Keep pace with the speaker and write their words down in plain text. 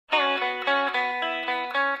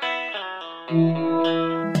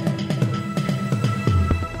You're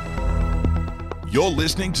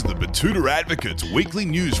listening to the Batuta Advocate's weekly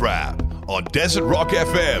news wrap on Desert Rock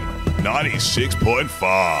FM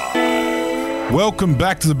 96.5. Welcome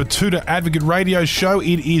back to the Batuta Advocate radio show.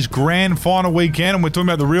 It is grand final weekend, and we're talking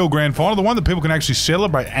about the real grand final, the one that people can actually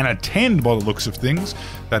celebrate and attend by the looks of things.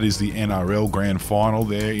 That is the NRL grand final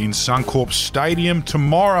there in Suncorp Stadium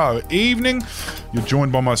tomorrow evening. You're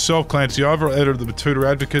joined by myself, Clancy Overall, editor of the Batuta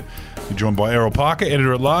Advocate. You're joined by Errol Parker,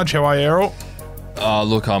 editor-at-large. How are you, Errol?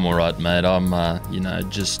 Look, I'm all right, mate. I'm,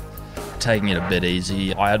 just taking it a bit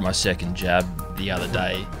easy. I had my second jab the other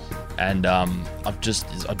day, and I've just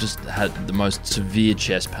had the most severe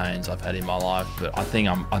chest pains I've had in my life. But I think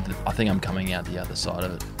I'm coming out the other side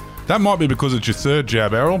of it. That might be because it's your third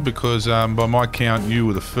jab, Errol. Because by my count, you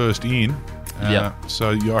were the first in. Yeah. So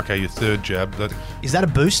your third jab. Is that a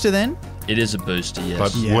booster then? It is a booster, yes.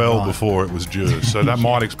 But before it was due. So that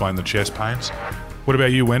might explain the chest pains. What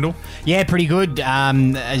about you, Wendell? Yeah, pretty good.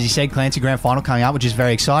 As you said, Clancy, grand final coming up, which is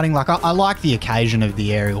very exciting. Like I like the occasion of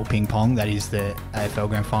the aerial ping pong. That is the AFL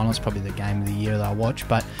grand final. It's probably the game of the year that I watch.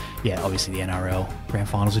 But yeah, obviously the NRL grand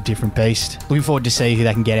final's a different beast. Looking forward to see who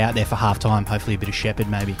they can get out there for half-time. Hopefully a bit of Shepherd,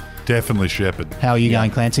 maybe. Definitely Shepherd. How are you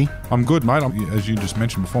going, Clancy? I'm good, mate. As you just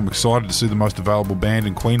mentioned before, I'm excited to see the most available band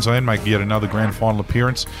in Queensland make yet another grand final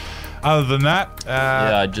appearance. Other than that,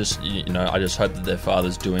 I just hope that their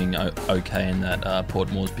father's doing okay in that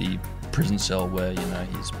Port Moresby prison cell where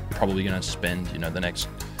he's probably going to spend the next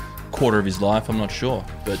quarter of his life. I'm not sure,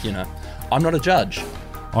 but I'm not a judge.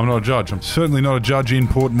 I'm not a judge. I'm certainly not a judge in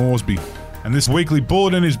Port Moresby. And this weekly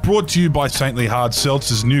bulletin is brought to you by Saintly Hard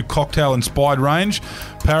Seltzer's new cocktail-inspired range,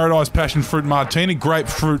 Paradise Passion Fruit Martini,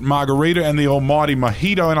 Grapefruit Margarita, and the Almighty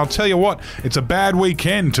Mojito. And I'll tell you what, it's a bad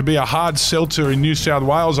weekend to be a hard seltzer in New South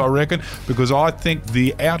Wales, I reckon, because I think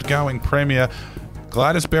the outgoing Premier,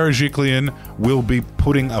 Gladys Berejiklian, will be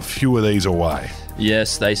putting a few of these away.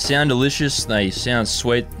 Yes, they sound delicious. They sound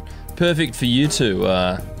sweet. Perfect for you two.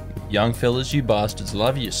 Young fellas, you bastards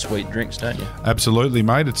love your sweet drinks, don't you? Absolutely,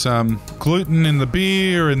 mate. It's gluten in the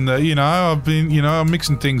beer, and I've been I'm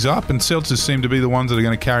mixing things up, and seltzers seem to be the ones that are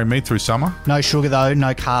going to carry me through summer. No sugar though,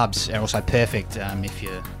 no carbs. Are also perfect if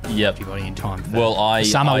you keep your body in time for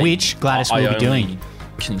summer, which Gladys will be doing. I only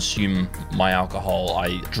consume my alcohol.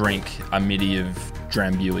 I drink a middy of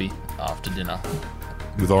Drambuie after dinner.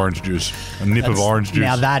 With orange juice. A nip of orange juice.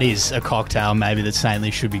 Now that is a cocktail maybe that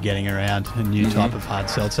Saintly should be getting around. A new type of hard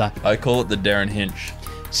seltzer. I call it the Darren Hinch.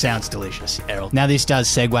 Sounds delicious, Errol. Now this does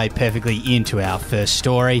segue perfectly into our first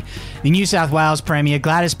story. The New South Wales Premier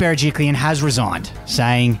Gladys Berejiklian has resigned,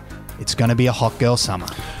 saying it's going to be a hot girl summer.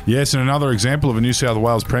 Yes, and another example of a New South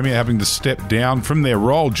Wales Premier having to step down from their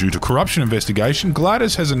role due to corruption investigation.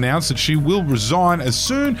 Gladys has announced that she will resign as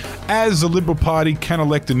soon as the Liberal Party can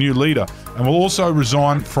elect a new leader, and will also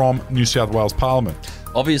resign from New South Wales Parliament.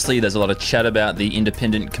 Obviously, there's a lot of chat about the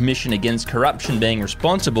Independent Commission Against Corruption being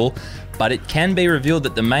responsible, but it can be revealed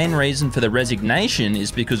that the main reason for the resignation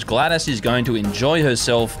is because Gladys is going to enjoy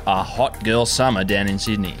herself a hot girl summer down in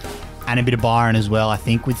Sydney. And a bit of Byron as well, I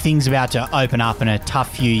think. With things about to open up and a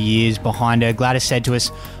tough few years behind her, Gladys said to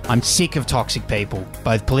us, I'm sick of toxic people,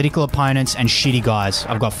 both political opponents and shitty guys.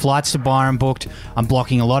 I've got flights to Byron booked, I'm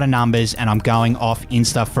blocking a lot of numbers, and I'm going off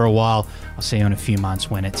Insta for a while. I'll see you in a few months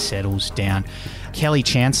when it settles down. Kelly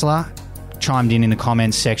Chancellor chimed in the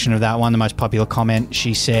comments section of that one, the most popular comment.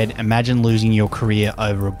 She said, imagine losing your career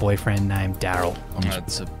over a boyfriend named Daryl.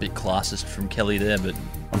 It's a bit classist from Kelly there, but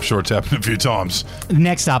I'm sure it's happened a few times.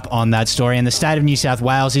 Next up on that story, and the state of New South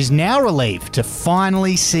Wales is now relieved to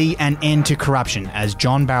finally see an end to corruption as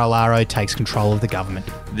John Barilaro takes control of the government.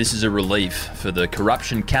 This is a relief for the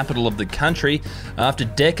corruption capital of the country. After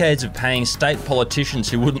decades of paying state politicians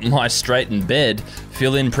who wouldn't lie straight in bed,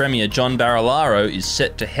 fill-in Premier John Barilaro is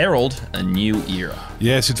set to herald a new era.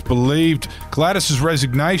 Yes, it's believed Gladys's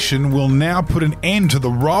resignation will now put an end to the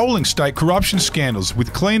rolling state corruption scandals,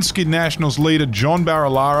 with Clean Skin Nationals leader John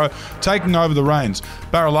Barilaro taking over the reins.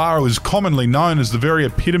 Barilaro is commonly known as the very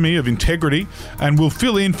epitome of integrity and will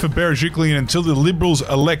fill in for Berejiklian until the Liberals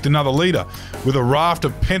elect another leader. With a raft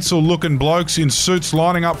of pencil-looking blokes in suits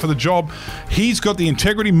lining up for the job, he's got the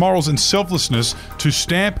integrity, morals and selflessness to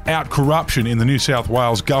stamp out corruption in the New South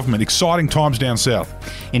Wales government. Exciting times down south.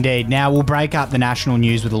 Indeed. Now we'll break up the national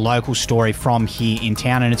news with a local story from here in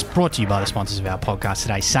town, and it's brought to you by the sponsors of our podcast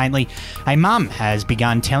today, Saintly. A mum has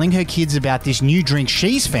begun telling her kids about this new drink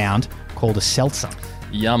she's found called a seltzer.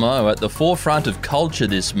 Yummo, at the forefront of culture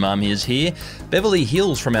this mum is here. Beverly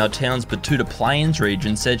Hills from our town's Batuta Plains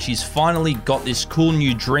region said she's finally got this cool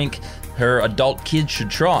new drink her adult kids should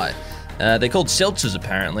try. They're called seltzers,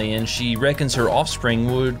 apparently, and she reckons her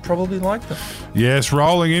offspring would probably like them. Yes,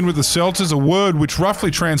 rolling in with the seltzers, a word which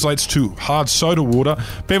roughly translates to hard soda water.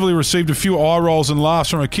 Beverly received a few eye rolls and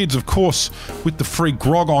laughs from her kids, of course, with the free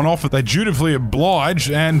grog on offer. They dutifully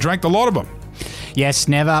obliged and drank a lot of them. Yes,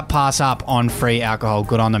 never pass up on free alcohol.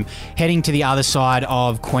 Good on them. Heading to the other side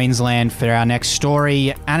of Queensland for our next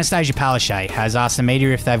story, Anastasia Palaszczuk has asked the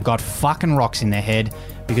media if they've got fucking rocks in their head,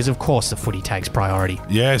 because of course the footy takes priority.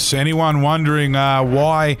 Yes, anyone wondering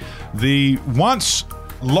why the once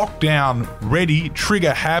lockdown ready,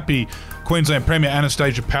 trigger happy Queensland Premier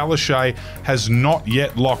Anastasia Palaszczuk has not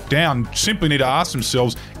yet locked down, simply need to ask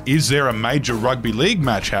themselves, is there a major rugby league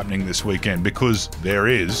match happening this weekend? Because there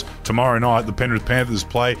is. Tomorrow night, the Penrith Panthers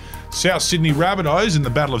play South Sydney Rabbitohs in the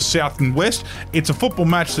Battle of South and West. It's a football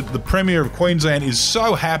match that the Premier of Queensland is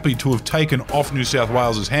so happy to have taken off New South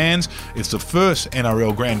Wales' hands. It's the first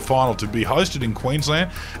NRL Grand Final to be hosted in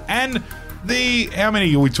Queensland. And how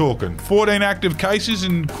many are we talking? 14 active cases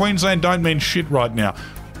in Queensland don't mean shit right now.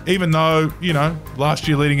 Even though, last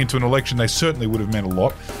year leading into an election, they certainly would have meant a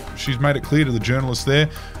lot. She's made it clear to the journalists there,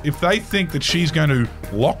 if they think that she's going to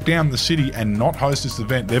lock down the city and not host this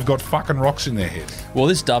event, they've got fucking rocks in their head. Well,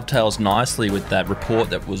 this dovetails nicely with that report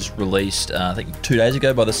that was released, I think 2 days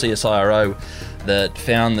ago by the CSIRO, that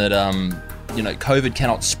found that, COVID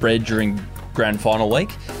cannot spread during grand final week.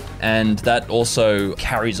 And that also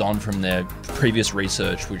carries on from their previous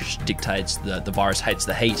research, which dictates that the virus hates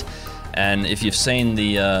the heat. And if you've seen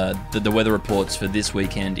the weather reports for this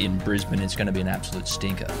weekend in Brisbane, it's going to be an absolute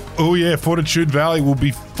stinker. Oh yeah, Fortitude Valley will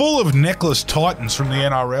be full of necklace titans from the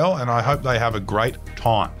NRL, and I hope they have a great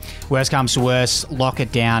time. Worst comes to worst, lock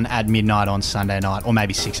it down at midnight on Sunday night, or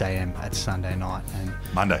maybe 6 a.m. at Sunday night. And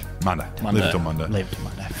Monday. Leave it till Monday. Leave it till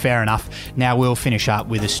Monday. Fair enough. Now we'll finish up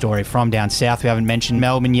with a story from down south. We haven't mentioned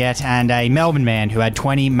Melbourne yet, and a Melbourne man who had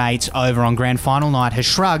 20 mates over on grand final night has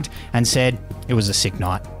shrugged and said it was a sick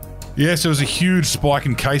night. Yes, there was a huge spike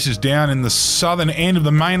in cases down in the southern end of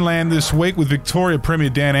the mainland this week, with Victoria Premier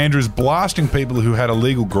Dan Andrews blasting people who had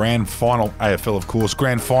illegal grand final, AFL of course,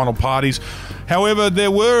 grand final parties. However, there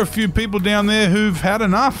were a few people down there who've had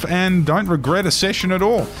enough and don't regret a session at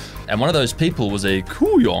all. And one of those people was a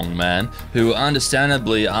Kooyong man who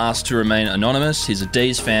understandably asked to remain anonymous. He's a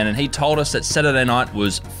D's fan, and he told us that Saturday night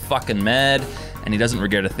was fucking mad and he doesn't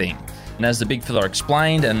regret a thing. And as the big fella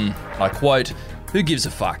explained, and I quote, "Who gives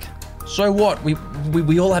a fuck? So what?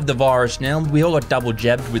 We all have the virus now. We all got double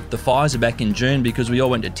jabbed with the Pfizer back in June because we all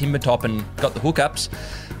went to Timbertop and got the hookups.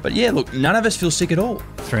 But yeah, look, none of us feel sick at all."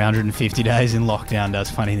 350 days in lockdown does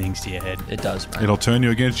funny things to your head. It does, mate. It'll turn you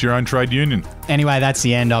against your own trade union. Anyway, that's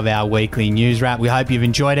the end of our weekly news wrap. We hope you've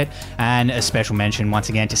enjoyed it. And a special mention once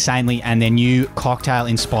again to Saintly and their new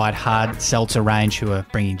cocktail-inspired hard seltzer range, who are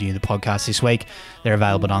bringing to you the podcast this week. They're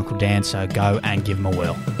available at Uncle Dan, so go and give them a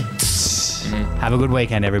whirl. Have a good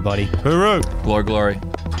weekend, everybody. Hooroo! Glory, glory.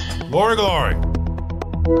 Glory, glory.